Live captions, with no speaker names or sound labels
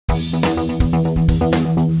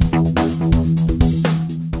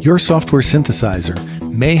Your software synthesizer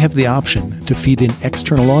may have the option to feed in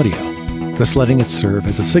external audio, thus letting it serve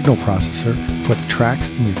as a signal processor for the tracks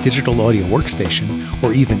in your digital audio workstation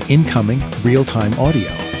or even incoming real-time audio.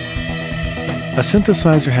 A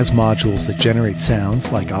synthesizer has modules that generate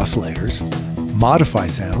sounds like oscillators, modify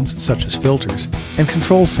sounds such as filters, and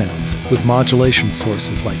control sounds with modulation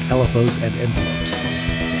sources like LFOs and envelopes.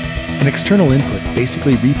 An external input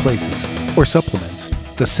basically replaces or supplements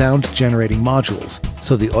the sound-generating modules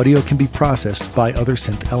so the audio can be processed by other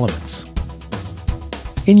synth elements.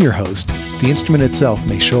 In your host, the instrument itself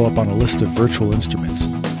may show up on a list of virtual instruments,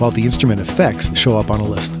 while the instrument effects show up on a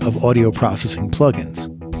list of audio processing plugins.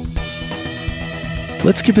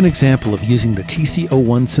 Let's give an example of using the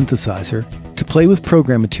TC01 synthesizer to play with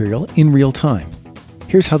program material in real time.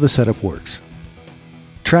 Here's how the setup works.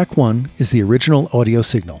 Track 1 is the original audio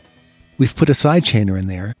signal. We've put a sidechainer in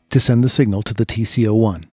there to send the signal to the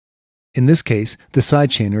TC01. In this case, the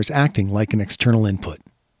sidechainer is acting like an external input.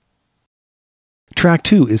 Track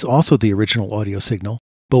 2 is also the original audio signal,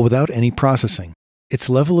 but without any processing. Its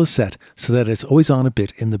level is set so that it's always on a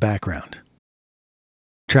bit in the background.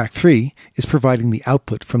 Track 3 is providing the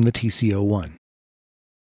output from the TC01.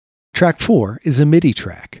 Track 4 is a MIDI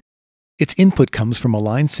track. Its input comes from a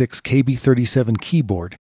Line 6 KB37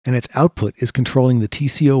 keyboard, and its output is controlling the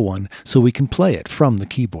TC01 so we can play it from the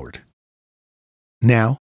keyboard.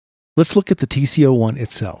 Now, let's look at the TC01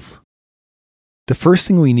 itself. The first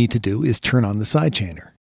thing we need to do is turn on the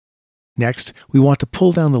sidechainer. Next, we want to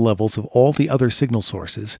pull down the levels of all the other signal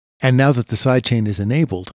sources, and now that the sidechain is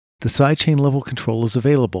enabled, the sidechain level control is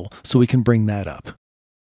available so we can bring that up.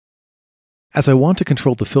 As I want to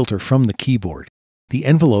control the filter from the keyboard, the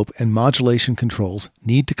envelope and modulation controls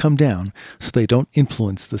need to come down so they don't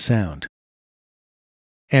influence the sound.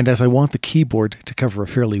 And as I want the keyboard to cover a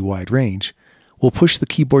fairly wide range, we'll push the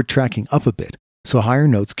keyboard tracking up a bit so higher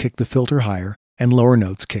notes kick the filter higher and lower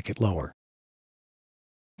notes kick it lower.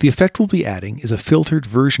 The effect we'll be adding is a filtered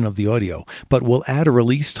version of the audio, but we'll add a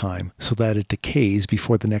release time so that it decays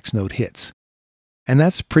before the next note hits. And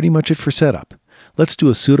that's pretty much it for setup. Let's do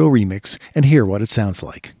a pseudo remix and hear what it sounds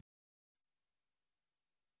like.